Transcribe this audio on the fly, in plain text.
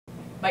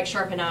Mike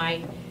Sharp and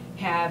I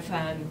have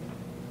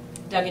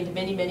dug into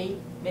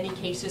many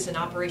cases and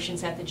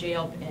operations at the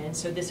jail, and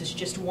so this is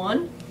just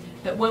one,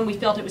 but one we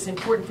felt it was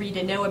important for you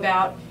to know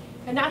about,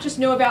 and not just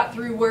know about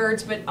through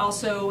words, but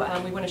also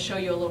we want to show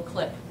you a little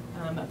clip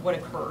of what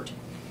occurred.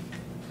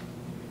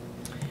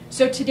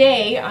 So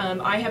today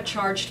I have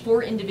charged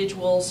 4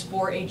 individuals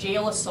for a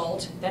jail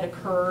assault that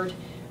occurred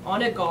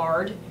on a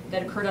guard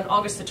that occurred on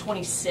August the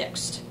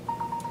 26th.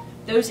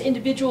 Those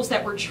individuals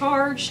that were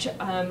charged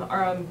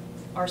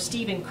are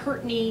Stephen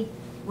Courtney,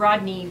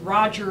 Rodney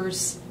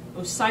Rogers,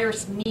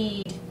 Osiris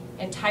Need,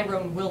 and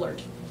Tyrone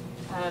Willard.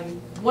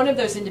 One of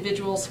those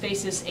individuals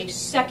faces a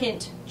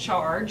second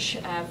charge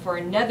for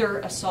another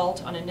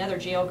assault on another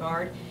jail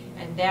guard,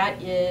 and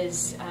that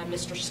is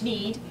Mr.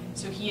 Sneed.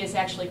 So he has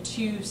actually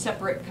 2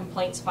 separate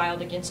complaints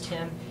filed against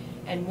him,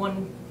 and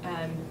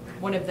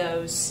one of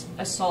those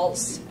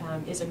assaults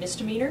is a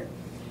misdemeanor.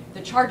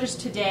 The charges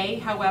today,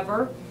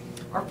 however,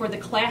 are for the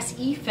Class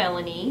E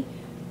felony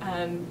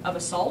of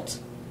assault.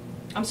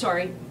 I'm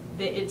sorry,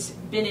 it's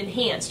been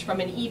enhanced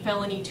from an E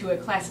felony to a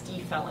Class D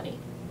felony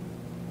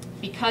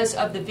because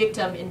of the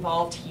victim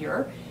involved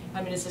here.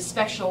 It is a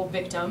special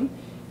victim,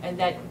 and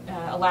that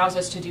allows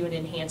us to do an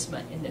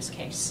enhancement in this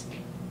case.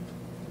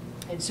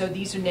 And so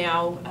these are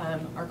now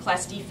our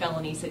Class D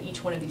felonies that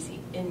each one of these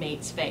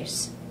inmates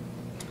face.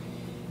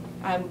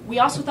 We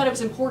also thought it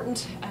was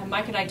important,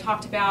 Mike and I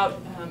talked about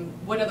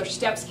what other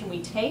steps can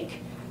we take.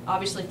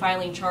 Obviously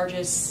filing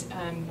charges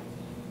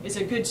is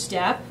a good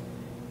step,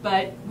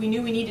 but we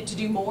knew we needed to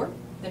do more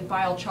than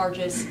file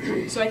charges.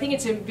 So I think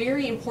it's a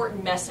very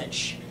important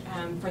message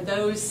for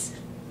those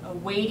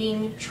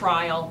awaiting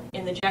trial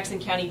in the Jackson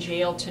County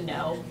Jail to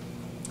know.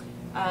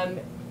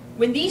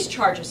 When these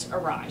charges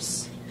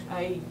arise,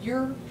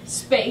 your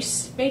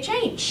space may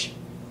change.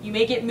 You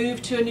may get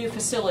moved to a new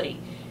facility.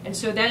 And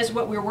so that is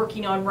what we're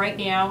working on right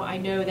now. I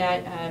know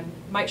that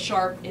Mike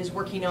Sharp is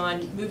working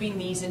on moving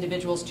these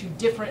individuals to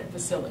different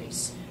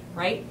facilities,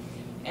 right?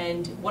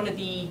 And one of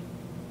the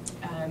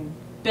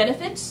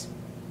benefits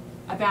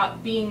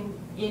about being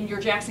in your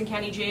Jackson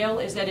County Jail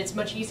is that it's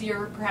much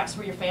easier perhaps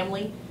for your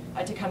family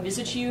to come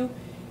visit you,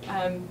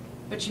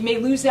 but you may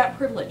lose that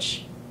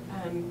privilege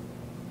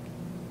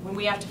when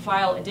we have to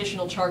file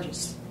additional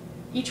charges.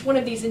 Each one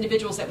of these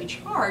individuals that we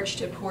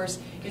charged, of course,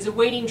 is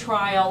awaiting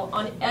trial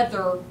on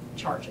other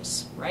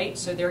charges, right?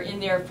 So they're in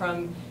there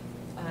from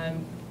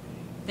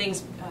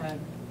things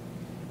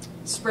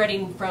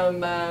spreading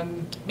from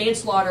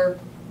manslaughter,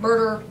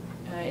 murder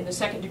in the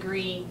 2nd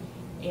degree,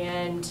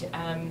 and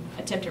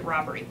attempted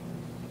robbery.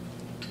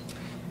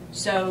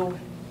 So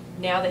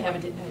now they have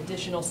an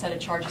additional set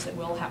of charges that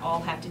we'll all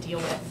have to deal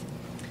with.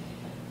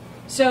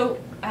 So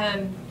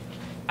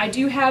I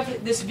do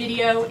have this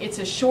video. It's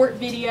a short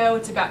video.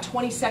 It's about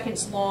 20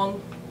 seconds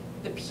long.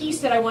 The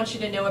piece that I want you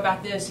to know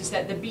about this is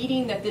that the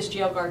beating that this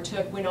jail guard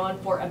took went on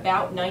for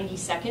about 90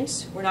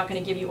 seconds. We're not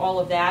going to give you all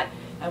of that.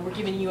 We're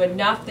giving you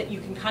enough that you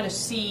can kind of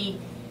see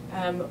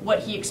what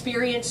he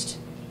experienced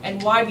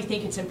and why we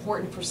think it's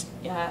important for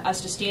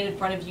us to stand in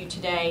front of you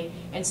today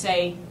and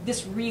say,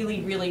 this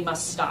really, really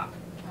must stop.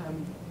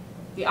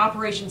 The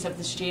operations of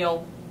this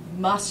jail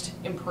must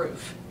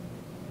improve.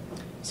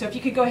 So if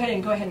you could go ahead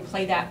and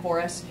play that for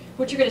us.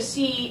 What you're going to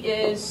see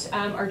is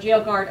our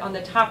jail guard on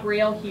the top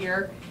rail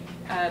here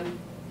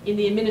in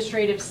the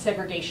administrative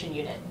segregation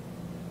unit.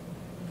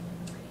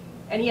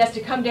 And he has to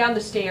come down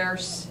the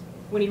stairs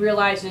when he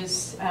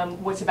realizes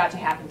what's about to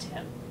happen to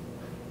him.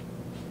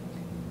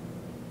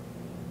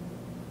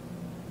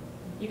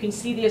 You can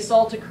see the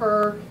assault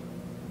occur.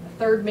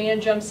 A 3rd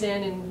man jumps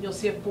in, and you'll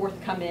see a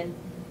 4th come in.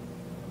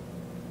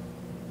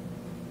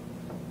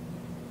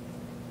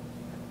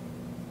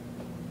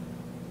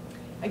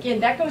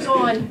 Again, that goes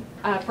on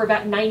for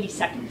about 90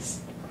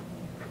 seconds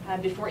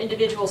before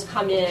individuals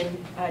come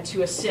in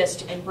to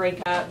assist and break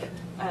up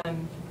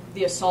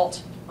the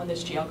assault on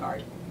this jail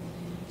guard.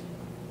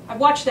 I've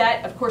watched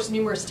that, of course,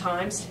 numerous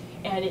times,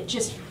 and it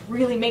just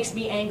really makes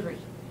me angry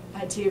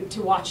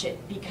to watch it,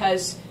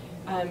 because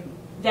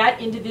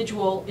that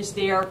individual is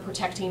there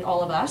protecting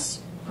all of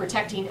us,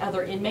 protecting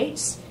other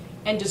inmates,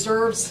 and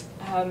deserves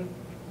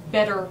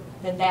better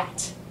than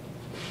that.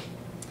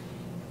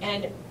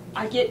 And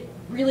I get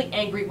really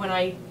angry when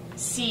I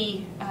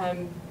see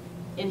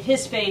in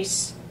his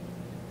face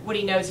what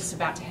he knows is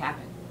about to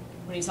happen.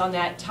 When he's on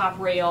that top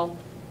rail,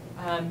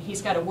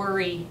 he's got to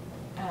worry.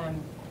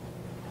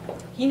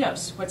 He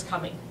knows what's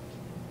coming.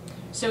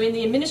 So in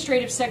the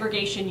administrative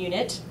segregation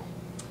unit,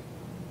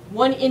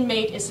 1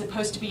 inmate is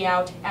supposed to be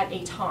out at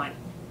a time.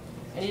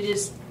 And it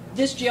is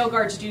this jail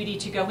guard's duty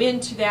to go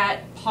into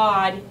that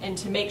pod and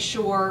to make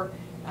sure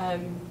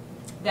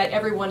that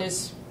everyone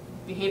is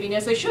behaving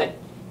as they should,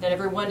 that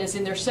everyone is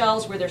in their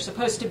cells where they're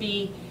supposed to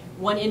be.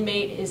 1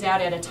 inmate is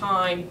out at a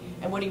time,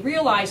 and what he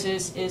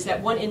realizes is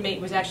that 1 inmate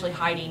was actually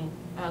hiding,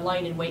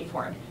 lying in wait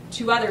for him.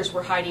 2 others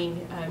were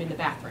hiding in the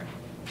bathroom.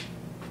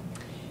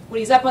 When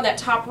he's up on that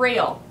top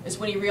rail is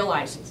when he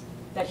realizes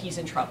that he's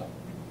in trouble.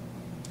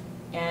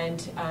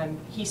 And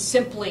he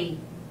simply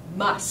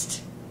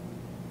must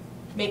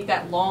make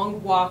that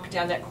long walk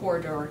down that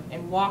corridor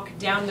and walk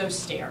down those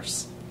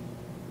stairs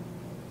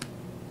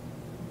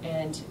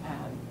and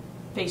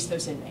face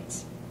those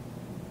inmates.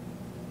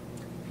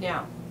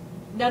 Now,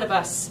 none of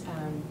us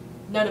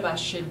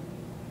should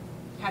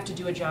have to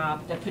do a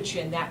job that puts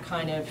you in that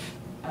kind of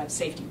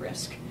safety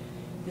risk.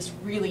 This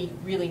really,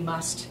 really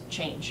must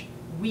change.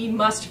 We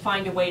must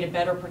find a way to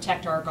better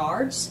protect our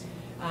guards,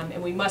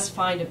 and we must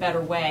find a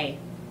better way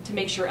to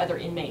make sure other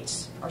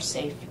inmates are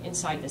safe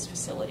inside this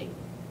facility.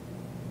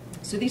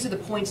 So these are the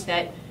points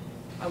that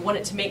I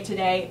wanted to make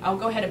today. I'll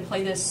go ahead and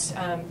play this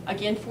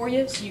again for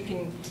you so you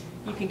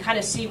can kind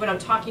of see what I'm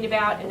talking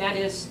about, and that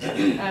is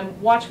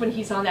watch when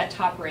he's on that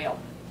top rail.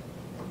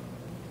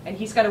 And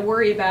he's got to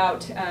worry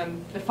about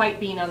the fight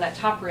being on that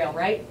top rail,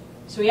 right?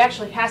 So he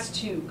actually has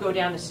to go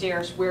down the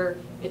stairs where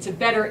it's a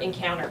better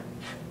encounter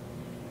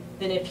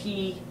than if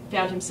he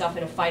found himself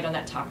in a fight on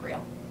that top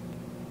rail.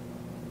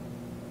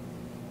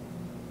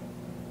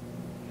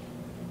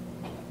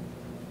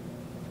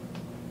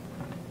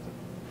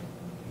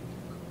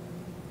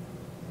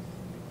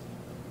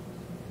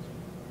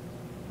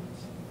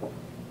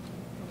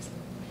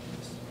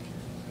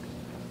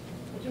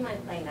 Would you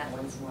mind playing that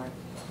once more?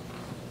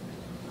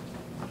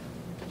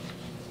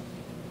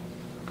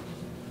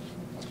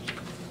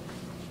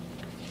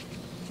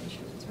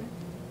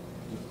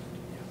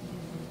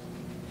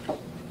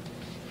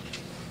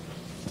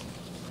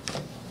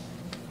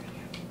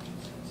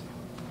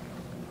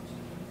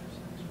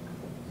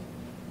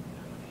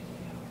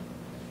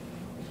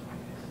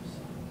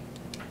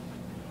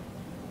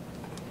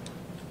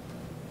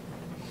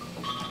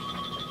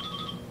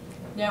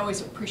 Now, I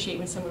always appreciate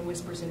when someone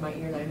whispers in my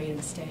ear that I made a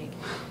mistake,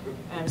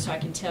 so I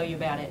can tell you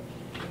about it.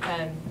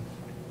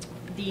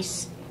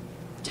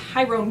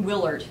 Tyrone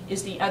Willard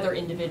is the other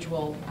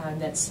individual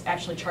that's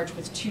actually charged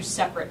with 2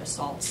 separate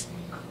assaults.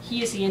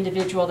 He is the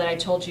individual that I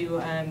told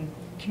you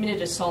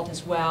committed assault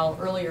as well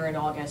earlier in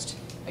August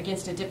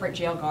against a different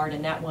jail guard,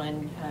 and that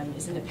one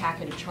is in the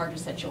packet of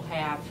charges that you'll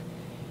have.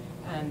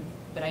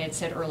 But I had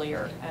said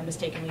earlier,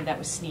 mistakenly, that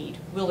was Sneed.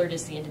 Willard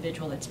is the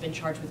individual that's been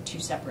charged with 2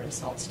 separate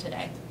assaults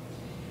today.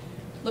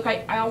 Look,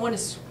 I want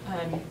to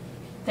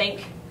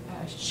thank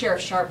Sheriff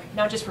Sharp,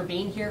 not just for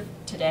being here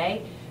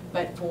today,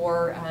 but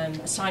for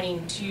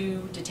assigning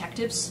 2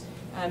 detectives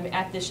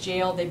at this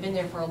jail. They've been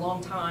there for a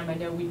long time. I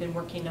know we've been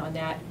working on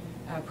that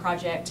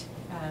project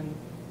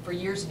for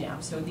years now.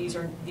 So these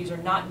are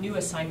not new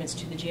assignments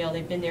to the jail.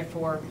 They've been there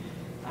for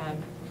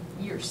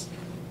years.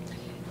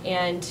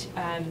 And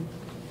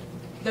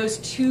those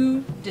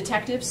 2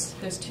 detectives,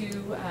 those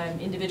 2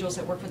 individuals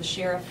that work for the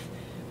sheriff,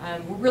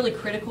 were really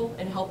critical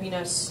in helping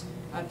us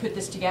put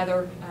this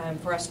together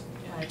for us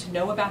to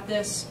know about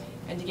this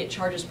and to get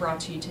charges brought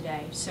to you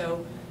today.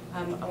 So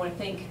I want to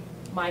thank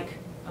Mike.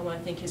 I want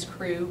to thank his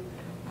crew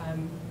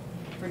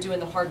for doing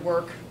the hard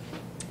work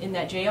in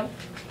that jail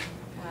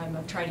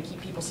of trying to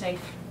keep people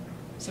safe.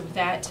 So with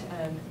that,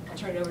 I'll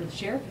turn it over to the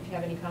sheriff if you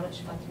have any comments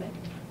you'd like to make.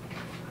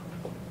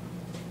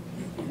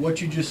 What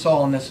you just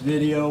saw in this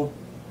video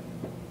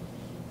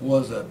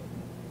was a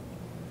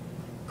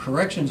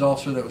corrections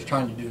officer that was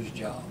trying to do his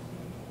job.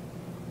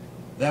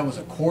 That was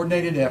a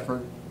coordinated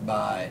effort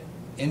by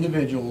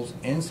individuals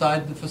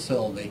inside the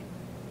facility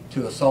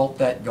to assault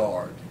that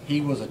guard.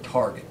 He was a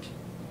target.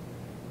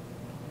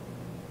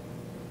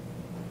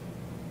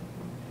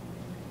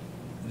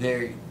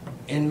 Their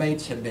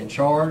inmates have been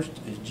charged,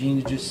 as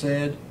Gina just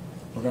said.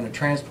 We're going to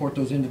transport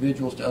those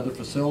individuals to other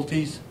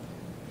facilities,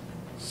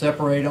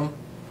 separate them.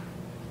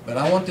 But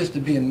I want this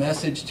to be a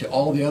message to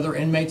all the other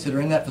inmates that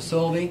are in that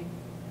facility.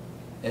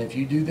 And if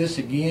you do this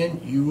again,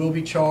 you will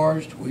be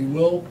charged. We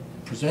will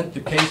present the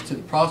case to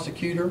the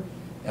prosecutor,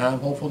 and I'm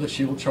hopeful that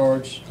she will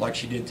charge like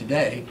she did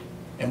today,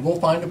 and we'll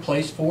find a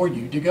place for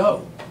you to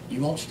go.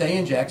 You won't stay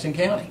in Jackson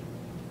County.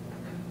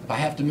 If I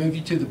have to move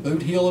you to the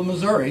Boot Heel of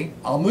Missouri,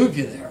 I'll move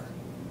you there.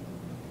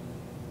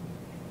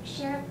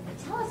 Sheriff,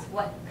 tell us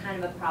what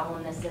kind of a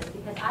problem this is,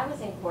 because I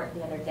was in court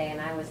the other day and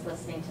I was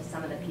listening to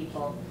some of the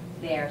people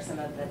there, some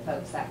of the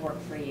folks that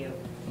work for you,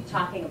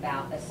 talking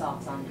about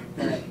assaults on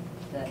the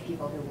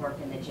people who work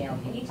in the jail.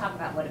 Can you talk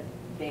about what a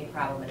big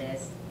problem it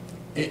is?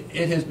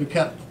 It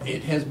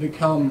has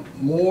become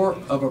more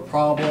of a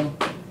problem.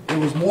 It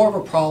was more of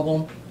a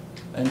problem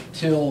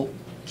until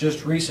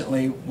just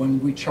recently when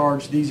we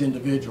charged these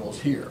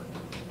individuals here.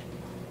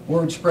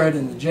 Word spread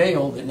in the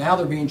jail that now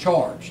they're being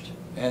charged,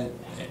 and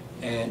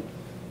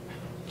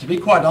to be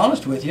quite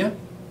honest with you,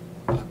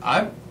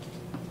 I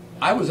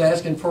was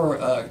asking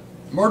for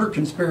murder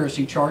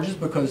conspiracy charges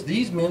because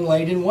these men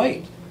laid in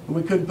wait and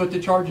we couldn't put the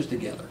charges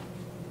together.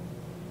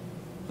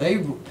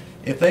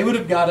 If they would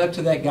have got up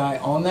to that guy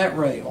on that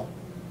rail,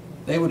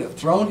 they would have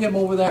thrown him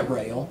over that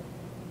rail,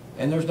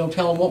 and there's no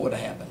telling what would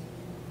have happened.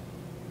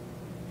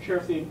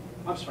 Sheriff,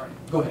 I'm sorry.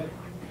 Go ahead.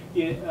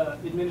 The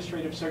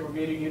administrative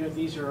segregated unit,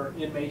 these are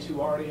inmates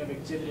who already have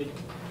exhibited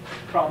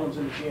problems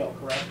in the jail,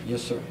 correct?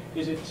 Yes, sir.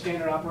 Is it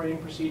standard operating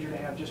procedure to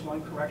have just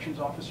one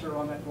corrections officer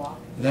on that block?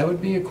 That would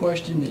be a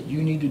question that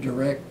you need to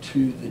direct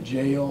to the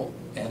jail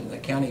and the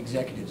county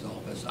executive's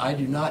office. I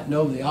do not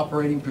know the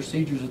operating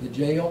procedures of the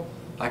jail.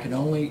 I can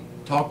only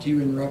talk to you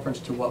in reference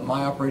to what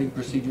my operating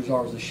procedures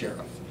are as a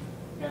sheriff.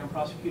 Madam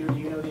Prosecutor, do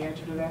you know the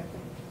answer to that?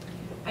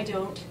 I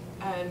don't.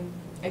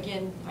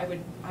 Again, I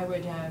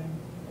would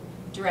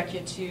direct you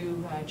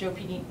to Joe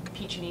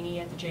Piccinini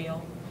at the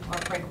jail, or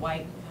Frank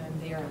White.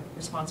 They are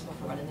responsible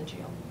for running the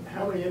jail.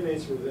 How many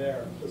inmates were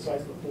there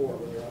besides the 4?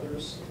 Were there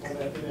others on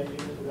that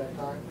unit at that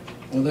time?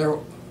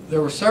 Well,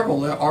 there were several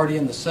that are already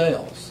in the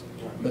cells,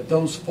 but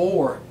those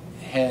 4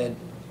 had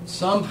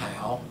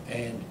somehow,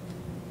 and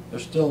we're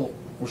still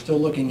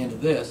looking into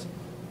this,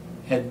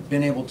 had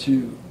been able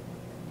to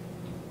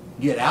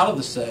get out of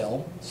the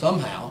cell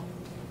somehow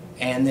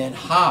and then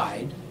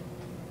hide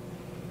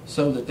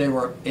so that they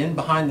were in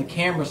behind the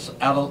cameras,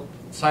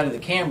 outside of the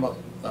camera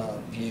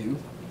view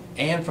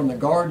and from the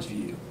guard's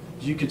view.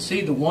 You could see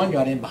the one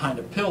got in behind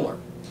a pillar,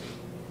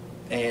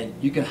 and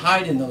you can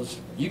hide in those.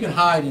 You can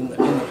hide in the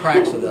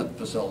cracks of that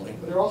facility.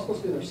 But they're all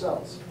supposed to be in their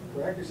cells,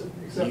 correct?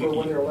 Except for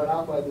when they were let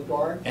out by the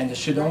guard. And there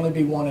should only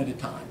be one at a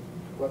time.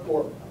 What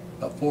for?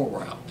 4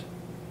 were out.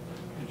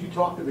 Did you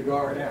talk to the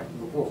guard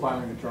before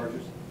filing the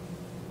charges?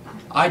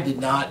 I did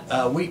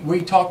not.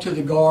 We talked to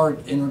the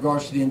guard in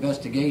regards to the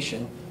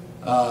investigation.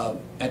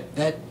 At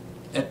the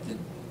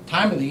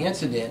time of the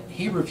incident,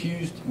 he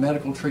refused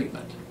medical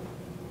treatment,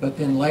 but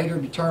then later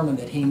determined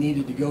that he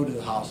needed to go to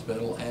the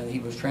hospital, and he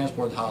was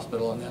transported to the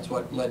hospital, and that's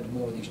what led to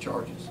more of these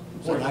charges.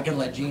 So I can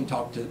let Gene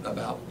talk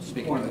about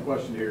speaking. One of the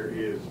question here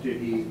is, did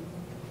he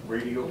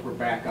radio for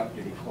backup?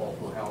 Did he call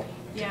for help?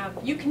 Yeah,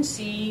 you can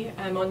see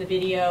on the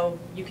video,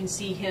 you can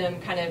see him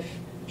kind of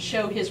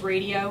show his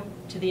radio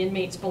to the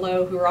inmates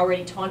below who are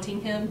already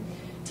taunting him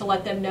to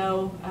let them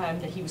know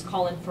that he was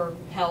calling for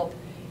help.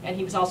 And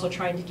he was also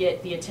trying to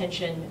get the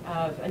attention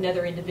of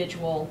another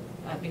individual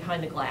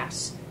behind the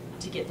glass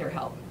to get their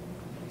help.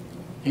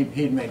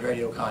 He'd made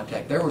radio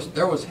contact. There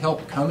was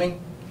help coming,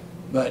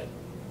 but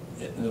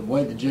the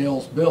way the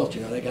jail's built,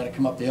 they got to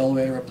come up the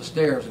elevator, up the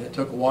stairs, and it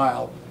took a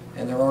while.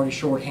 And they're already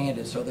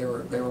short-handed, so they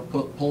were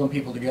pulling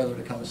people together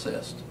to come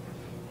assist.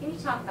 Can you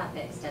talk about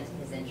the extent of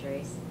his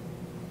injuries?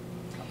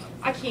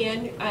 I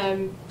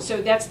can.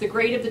 So that's the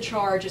grade of the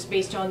charge is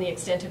based on the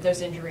extent of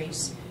those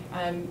injuries.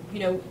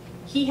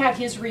 He had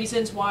his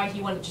reasons why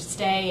he wanted to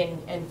stay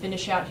and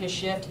finish out his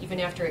shift, even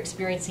after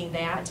experiencing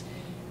that.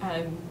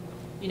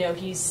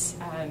 He's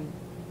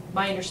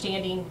my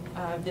understanding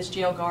of this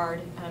jail guard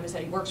is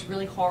that he works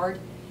really hard.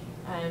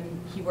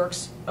 He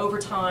works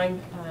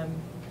overtime,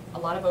 a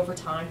lot of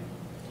overtime,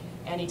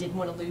 and he didn't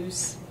want to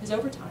lose his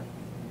overtime.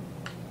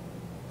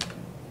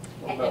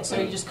 And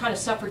so he just kind of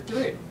suffered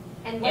through.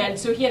 And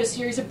so he had a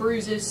series of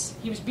bruises.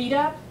 He was beat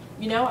up,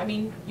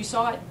 you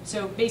saw it.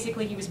 So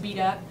basically he was beat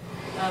up.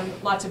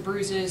 Lots of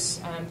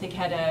bruises. I think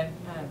had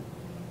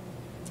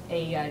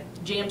a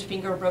jammed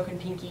finger, a broken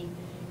pinky.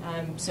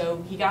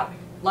 So he got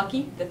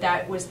lucky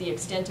that was the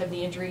extent of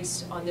the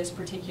injuries on this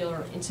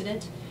particular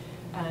incident.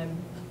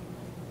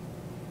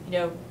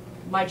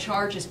 My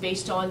charge is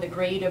based on the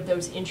grade of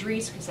those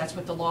injuries because that's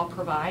what the law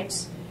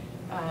provides.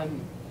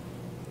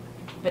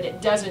 But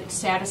it doesn't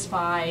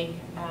satisfy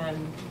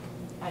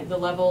the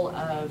level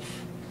of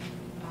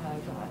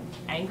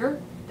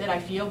anger that I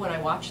feel when I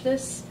watch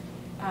this.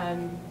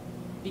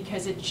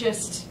 Because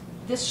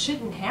this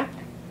shouldn't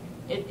happen.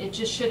 It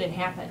just shouldn't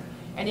happen.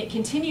 And it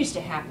continues to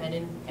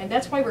happen. And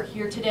that's why we're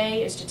here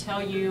today, is to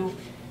tell you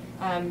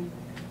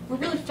we're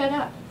really fed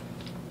up.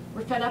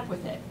 We're fed up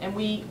with it. And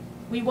we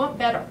want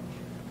better.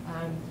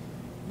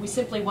 We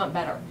simply want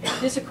better.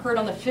 This occurred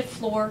on the 5th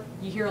floor.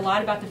 You hear a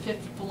lot about the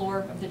 5th floor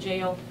of the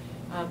jail.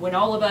 When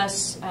all of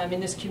us in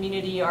this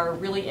community are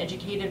really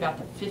educated about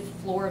the 5th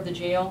floor of the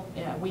jail,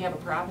 we have a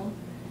problem.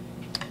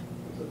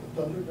 Is it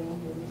the Thunderdome,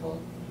 what do you call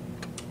it?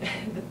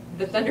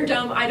 The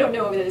Thunderdome, I don't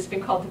know that it's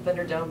been called the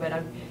Thunderdome,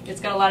 but it's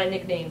got a lot of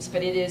nicknames.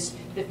 But it is,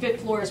 the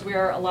 5th floor is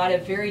where a lot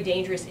of very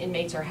dangerous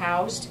inmates are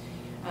housed.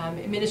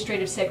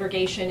 Administrative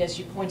segregation, as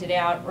you pointed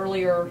out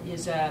earlier,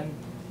 is a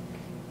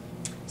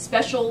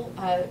special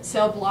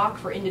cell block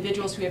for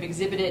individuals who have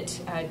exhibited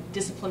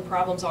discipline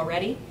problems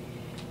already.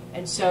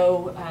 And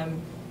so,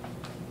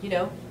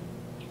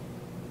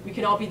 we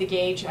can all be the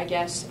gauge, I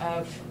guess,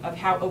 of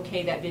how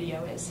okay that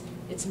video is.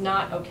 It's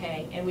not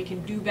okay, and we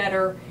can do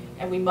better,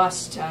 and we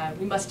must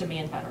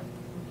demand better.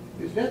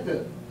 Is that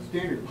the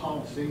standard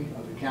policy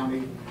of the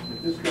county,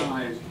 that this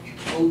guy's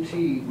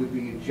OT would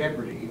be in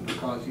jeopardy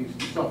because he's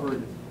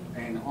suffered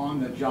an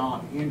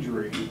on-the-job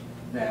injury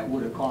that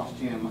would have cost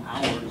him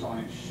hours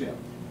on his shift?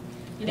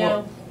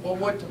 Well,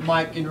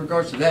 Mike, in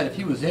regards to that, if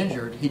he was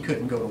injured, he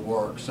couldn't go to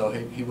work, so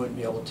he wouldn't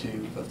be able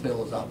to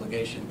fulfill his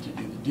obligation to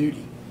do the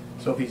duty.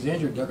 So if he's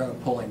injured, they're going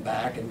to pull him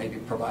back and maybe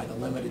provide a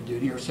limited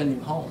duty or send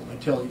him home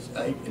until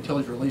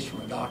he's released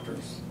from a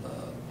doctor's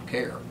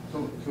care.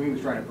 So he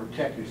was trying to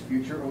protect his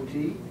future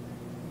OT?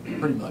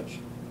 Pretty much.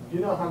 Do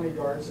you know how many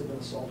guards have been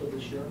assaulted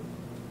this year?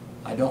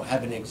 I don't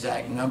have an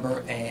exact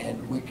number,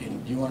 and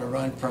do you want to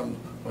run from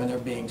when they're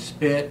being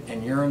spit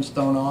and urine's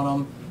thrown on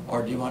them,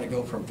 or do you want to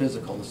go from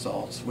physical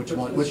assaults? Which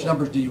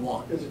numbers do you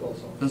want? Physical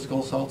assaults.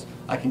 Physical assaults?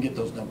 I can get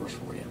those numbers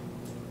for you.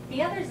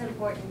 The other is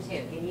important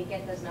too. Can you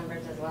get those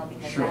numbers as well?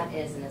 Because Sure. that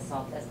is an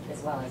assault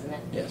as well, isn't it?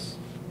 Yes.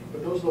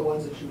 But those are the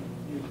ones that you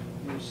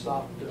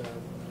stopped.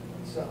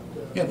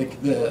 Yeah,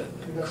 the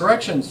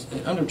corrections,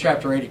 under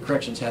Chapter 80,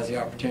 corrections has the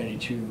opportunity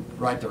to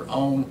write their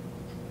own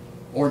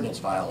ordinance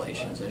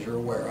violations, as you're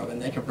aware of,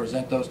 and they can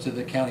present those to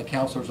the county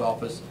counselor's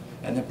office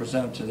and then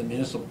present them to the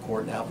municipal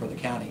court now for the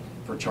county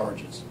for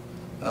charges.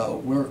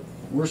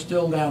 We're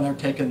still down there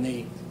taking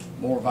the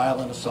more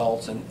violent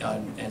assaults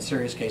and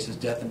serious cases,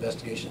 death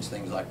investigations,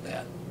 things like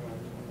that.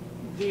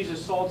 These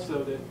assaults,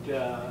 though,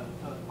 that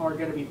are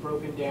going to be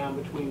broken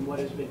down between what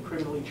has been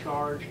criminally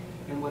charged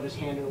and what is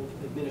handled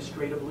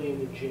administratively in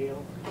the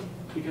jail,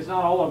 because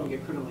not all of them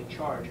get criminally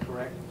charged,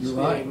 correct? You're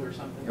right. Stealing or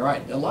something. You're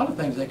right. A lot of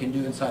things they can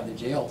do inside the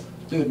jail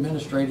through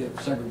administrative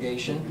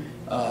segregation.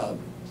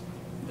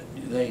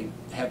 They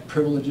have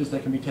privileges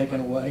that can be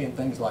taken away and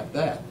things like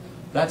that.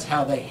 That's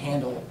how they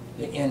handle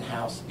the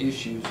in-house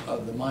issues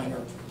of the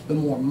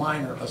more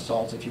minor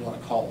assaults, if you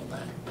want to call them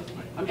that.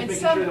 I'm just And making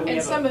some- sure that we and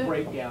have some a of-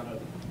 breakdown of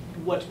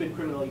what's been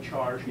criminally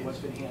charged and what's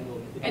been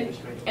handled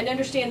administratively. And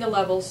understand the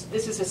levels.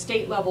 This is a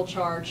state level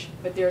charge,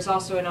 but there's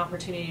also an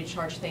opportunity to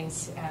charge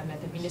things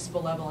at the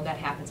municipal level, and that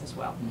happens as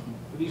well.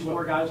 Are these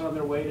four guys on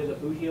their way to the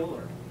boot heel,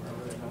 or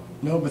where they go?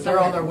 No, but they're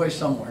on their way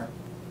somewhere.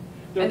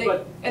 And they,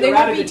 But and they they're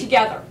won't out of be the-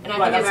 together, and I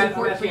Right, think it's I'm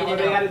important for you asking,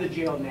 to are they out of know. the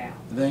jail now?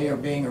 They are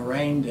being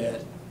arraigned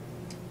at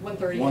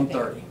 1:30.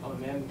 1:30. Oh,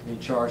 man. In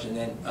charge, and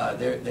then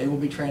they will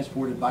be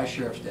transported by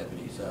sheriff's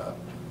deputies.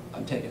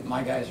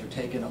 My guys are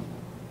taking them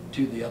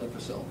to the other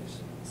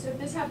facilities. So if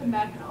this happened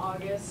back in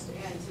August,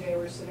 and today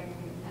we're sitting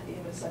at the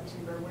end of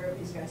September, where have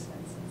these guys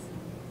been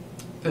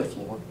since? 5th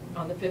floor.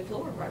 On the 5th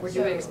floor, right where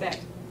you would So,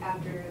 expect.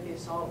 After the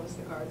assault, was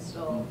the guard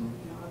still,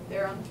 up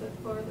there on the 5th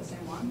floor, the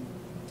same one?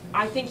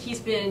 I think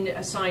he's been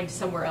assigned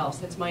somewhere else.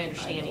 That's my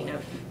understanding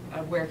of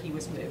where he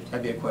was moved.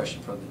 That'd be a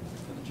question for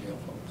the jail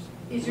folks.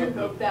 Is your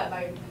hope that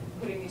by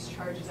putting these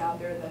charges out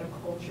there, that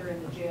a culture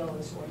in the jail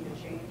is going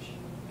to change?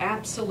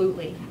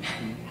 Absolutely.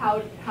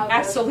 How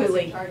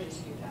Absolutely. does charges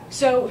do that?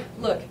 So,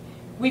 look,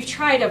 we've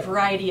tried a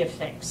variety of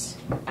things.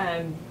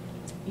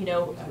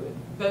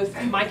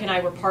 Both Mike and I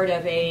were part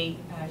of a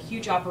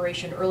huge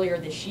operation earlier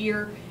this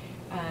year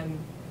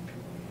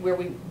where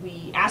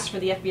we asked for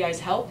the FBI's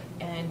help,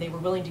 and they were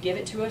willing to give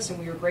it to us, and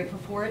we were grateful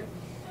for it.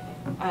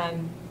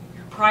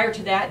 Prior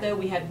to that, though,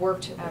 we had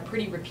worked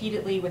pretty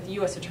repeatedly with the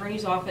U.S.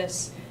 Attorney's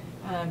Office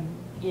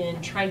in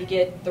trying to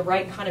get the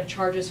right kind of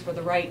charges for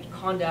the right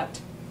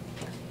conduct.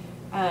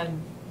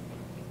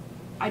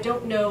 I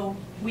don't know,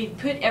 we've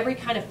put every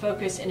kind of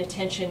focus and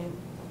attention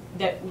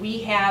that we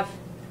have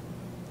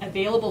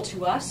available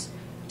to us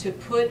to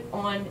put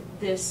on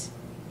this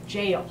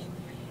jail.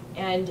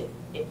 And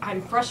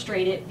I'm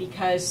frustrated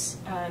because,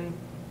 I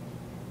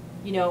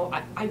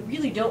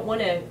really don't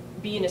want to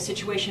be in a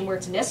situation where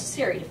it's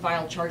necessary to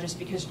file charges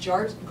because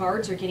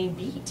guards are getting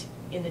beat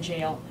in the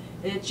jail.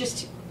 And it's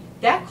just,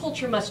 that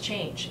culture must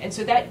change. And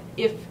so that,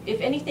 if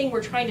anything,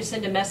 we're trying to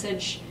send a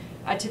message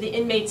to the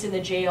inmates in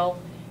the jail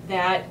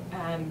that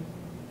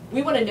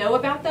we want to know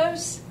about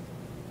those.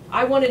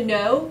 I want to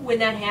know when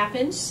that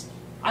happens.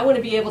 I want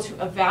to be able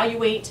to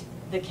evaluate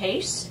the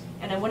case,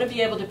 and I want to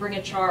be able to bring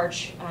a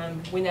charge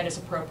when that is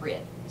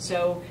appropriate.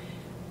 So,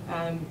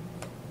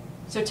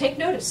 so take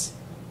notice.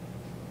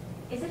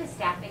 Is it a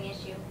staffing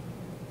issue?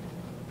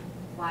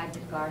 Why the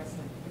guards,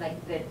 like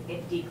the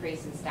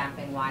decrease in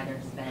staffing, why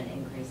there's been an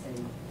increase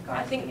in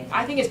guards?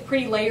 I think it's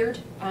pretty layered.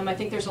 I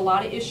think there's a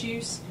lot of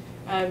issues.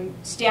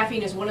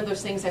 Staffing is one of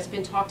those things that's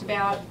been talked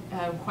about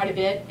quite a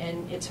bit,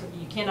 and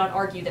you cannot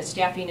argue that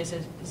staffing is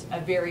a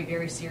very,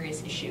 very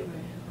serious issue.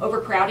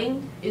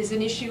 Overcrowding is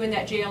an issue in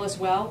that jail as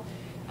well,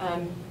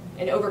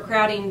 and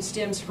overcrowding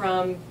stems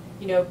from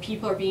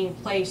people are being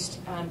placed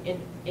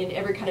in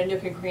every kind of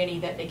nook and cranny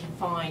that they can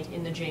find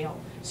in the jail.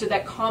 So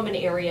that common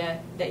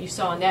area that you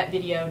saw in that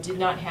video did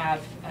not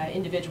have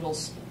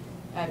individuals,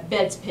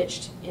 beds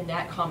pitched in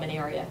that common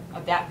area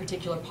of that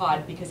particular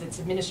pod because it's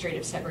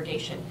administrative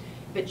segregation.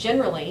 But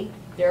generally,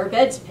 there are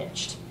beds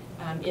pitched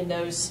in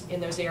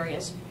those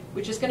areas,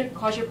 which is going to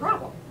cause you a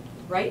problem,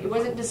 right? It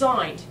wasn't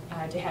designed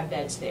to have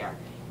beds there,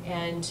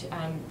 and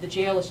the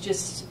jail is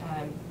just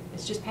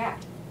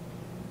packed.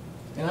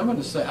 And I'm going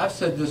to say, I've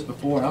said this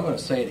before, and I'm going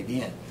to say it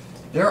again.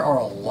 There are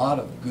a lot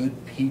of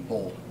good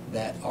people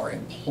that are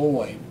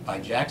employed by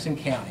Jackson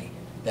County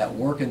that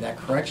work in that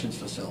corrections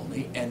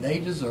facility, and they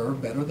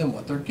deserve better than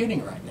what they're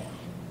getting right now.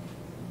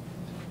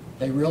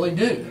 They really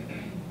do.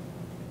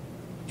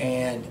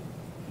 And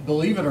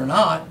believe it or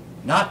not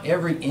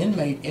every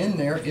inmate in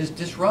there is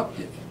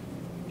disruptive.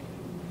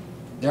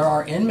 There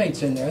are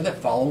inmates in there that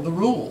follow the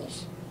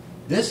rules.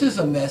 This is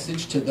a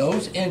message to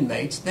those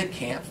inmates that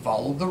can't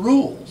follow the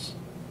rules.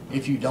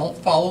 If you don't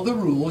follow the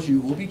rules,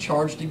 you will be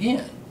charged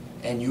again,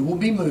 and you will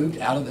be moved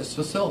out of this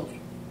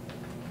facility.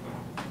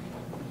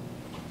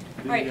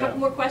 All right, a couple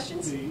more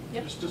questions?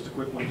 Yep. Just a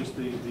quick one. Just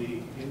the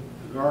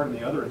guard in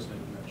the other incident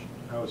you mentioned.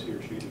 How is he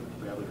or she doing?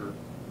 Badly hurt?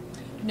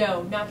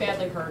 No, not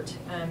badly hurt,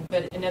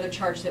 but another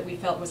charge that we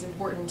felt was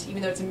important,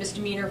 even though it's a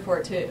misdemeanor, for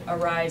it to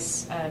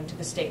arise to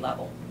the state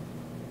level.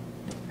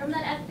 From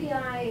that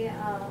FBI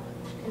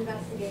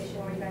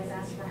investigation where you guys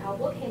asked for help,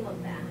 what came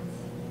of that?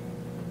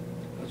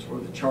 That's where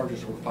the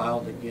charges were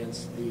filed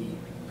against the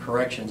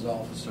corrections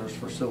officers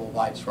for civil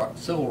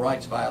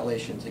rights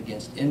violations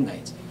against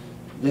inmates.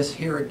 This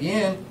here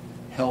again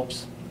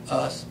helps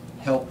us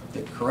help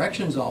the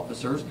corrections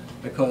officers,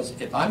 because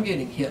if I'm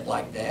getting hit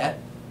like that,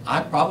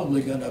 I'm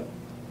probably going to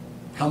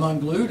come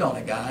unglued on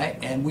a guy,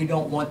 and we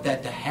don't want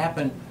that to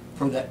happen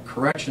for the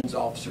corrections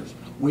officers.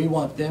 We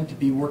want them to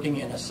be working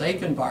in a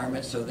safe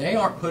environment so they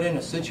aren't put in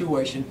a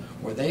situation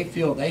where they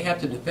feel they have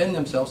to defend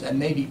themselves and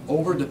maybe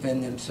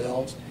over-defend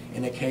themselves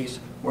in a case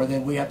where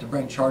then we have to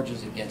bring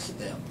charges against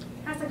them.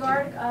 Has the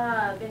guard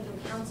been through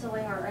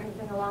counseling or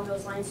anything along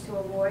those lines to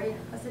avoid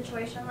a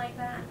situation like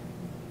that?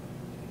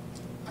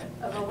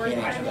 I Of can't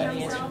answer that.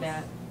 Answer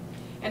that.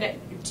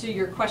 And to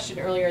your question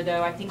earlier,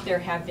 though, I think there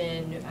have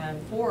been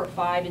 4 or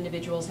 5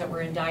 individuals that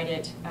were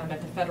indicted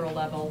at the federal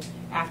level.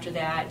 After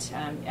that,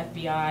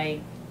 FBI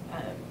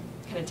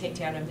kind of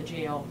takedown of the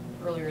jail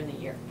earlier in the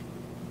year.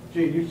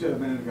 Gene, you said a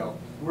minute ago,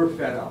 we're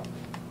fed up.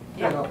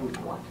 Fed Yeah. up with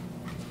what?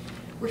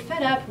 We're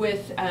fed up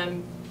with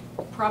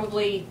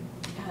probably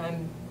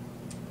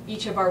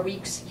each of our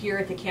weeks here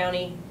at the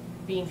county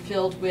being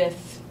filled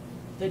with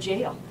the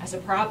jail as a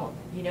problem.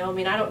 You know, I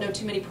mean, I don't know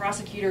too many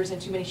prosecutors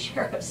and too many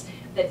sheriffs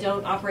that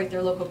don't operate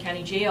their local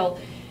county jail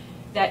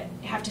that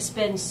have to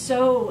spend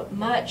so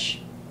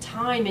much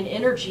time and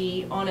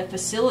energy on a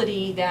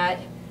facility that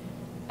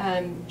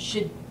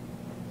should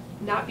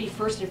not be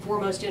first and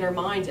foremost in our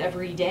minds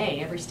every day,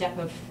 every step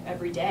of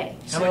every day.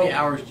 How many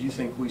hours do you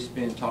think we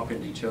spend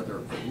talking to each other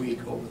a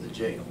week over the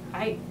jail?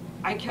 I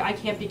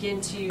can't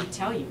begin to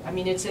tell you. I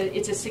mean, it's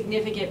a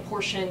significant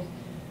portion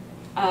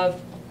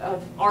of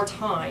our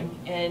time,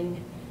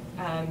 and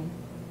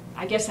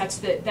I guess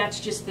that's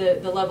just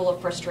the level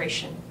of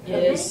frustration.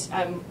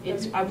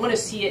 I want to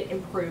see it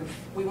improve.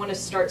 We want to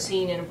start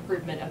seeing an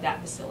improvement of that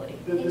facility.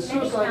 The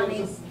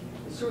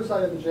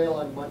suicide in the jail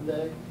on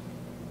Monday,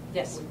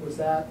 Yes. was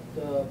that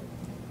a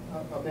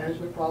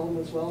management problem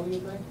as well, do you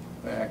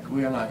think?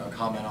 We are not going to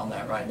comment on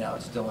that right now.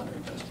 It's still under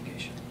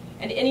investigation.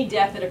 And any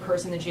death that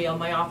occurs in the jail,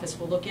 my office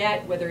will look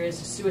at, whether it is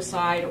a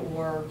suicide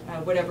or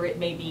whatever it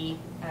may be.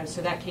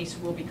 So that case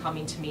will be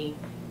coming to me.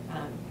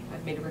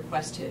 I've made a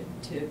request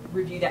to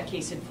review that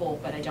case in full,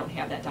 but I don't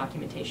have that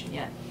documentation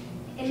yet.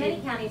 In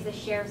many counties, the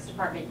sheriff's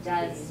department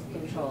does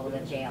control the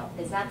jail.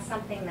 Is that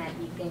something that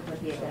you think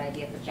would be a good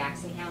idea for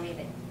Jackson County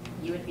that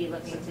you would be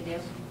looking to do?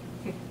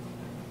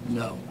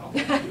 No.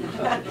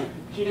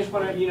 You just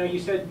want to, you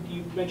said,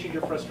 you mentioned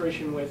your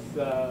frustration with,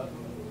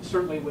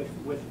 certainly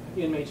with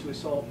inmates who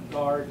assault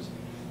guards.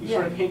 You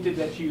sort of hinted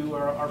that you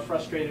are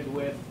frustrated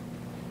with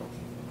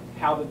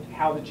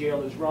how the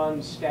jail is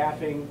run,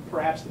 staffing,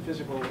 perhaps the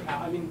physical.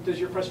 I mean, does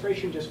your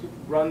frustration just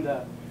run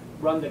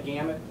the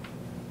gamut?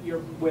 You're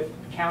with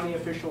county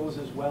officials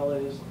as well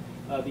as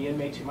the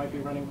inmates who might be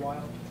running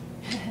wild?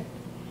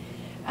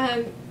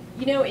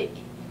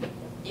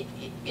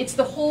 It's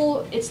the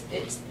whole. It's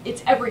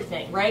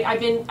everything, right? I've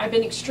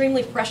been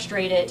extremely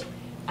frustrated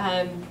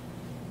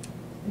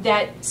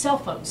that cell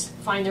phones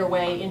find their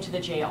way into the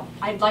jail.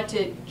 I'd like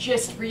to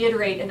just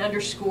reiterate and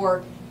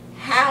underscore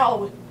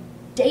how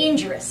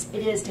dangerous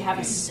it is to have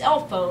a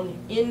cell phone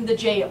in the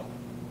jail.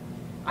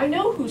 I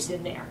know who's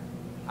in there.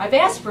 I've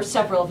asked for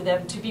several of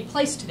them to be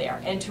placed there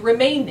and to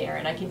remain there,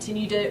 and I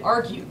continue to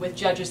argue with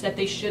judges that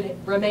they should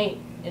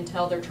remain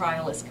until their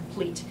trial is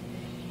complete.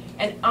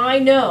 And I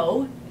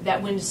know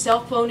that when a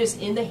cell phone is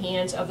in the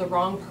hands of the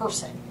wrong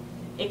person,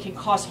 it can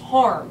cause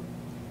harm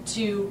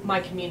to my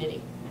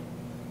community.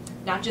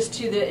 Not just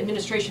to the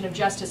administration of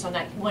justice on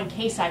that one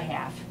case I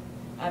have,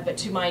 but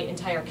to my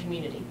entire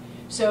community.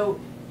 So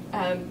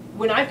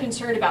when I'm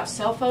concerned about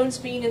cell phones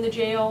being in the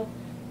jail,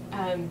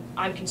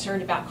 I'm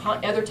concerned about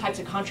other types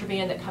of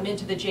contraband that come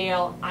into the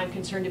jail. I'm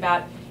concerned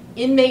about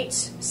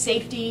inmates'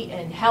 safety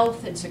and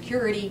health and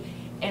security,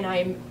 and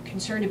I'm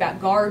concerned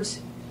about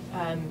guards'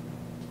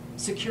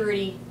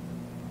 security.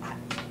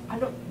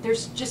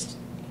 There's just,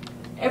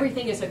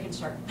 everything is a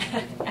concern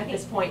at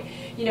this point.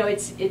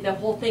 The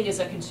whole thing is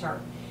a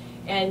concern.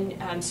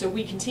 And so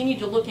we continue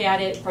to look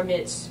at it from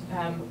its,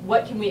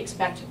 what can we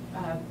expect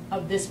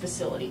of this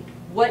facility?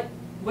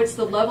 What's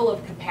the level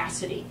of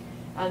capacity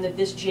that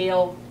this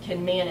jail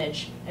can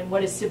manage, and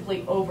what is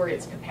simply over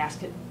its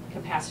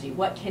capacity?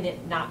 What can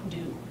it not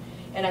do?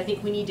 And I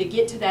think we need to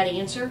get to that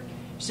answer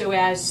so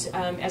as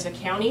a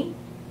county,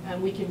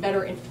 we can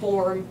better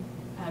inform,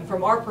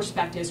 from our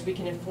perspectives, we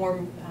can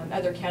inform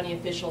other county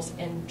officials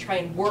and try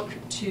and work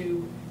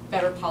to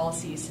better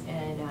policies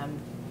and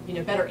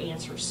better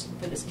answers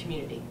for this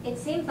community. It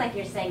seems like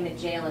you're saying the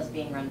jail is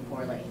being run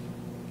poorly.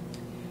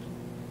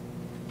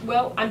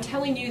 Well, I'm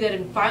telling you that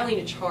in filing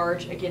a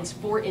charge against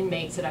 4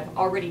 inmates that I've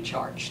already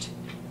charged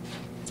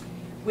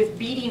with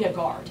beating a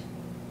guard,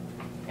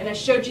 and I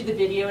showed you the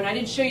video, and I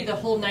didn't show you the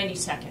whole 90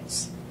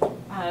 seconds,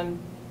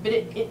 but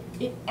it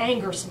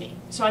angers me.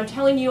 So I'm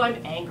telling you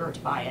I'm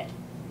angered by it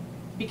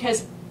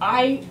because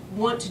I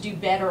want to do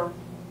better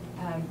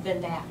than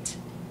that.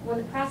 when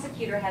the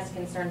prosecutor has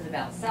concerns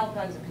about cell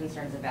phones, or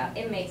concerns about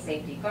inmate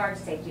safety, guard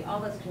safety, all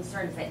those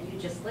concerns that you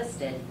just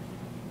listed,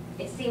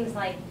 it seems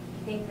like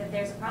you think that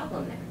there's a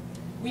problem there.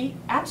 We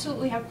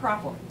absolutely have a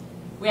problem.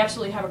 We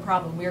absolutely have a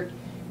problem.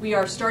 We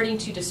are starting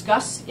to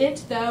discuss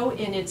it, though,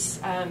 in its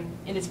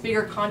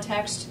bigger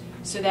context,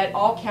 so that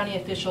all county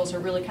officials are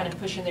really kind of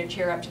pushing their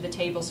chair up to the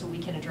table so we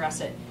can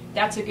address it.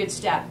 That's a good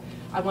step.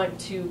 I want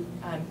to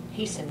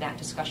hasten that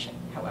discussion,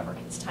 however.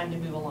 It's time to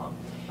move along.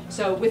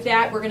 So with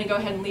that, we're going to go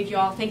ahead and leave you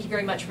all. Thank you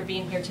very much for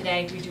being here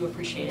today. We do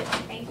appreciate it.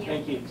 Thank you.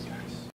 Thank you.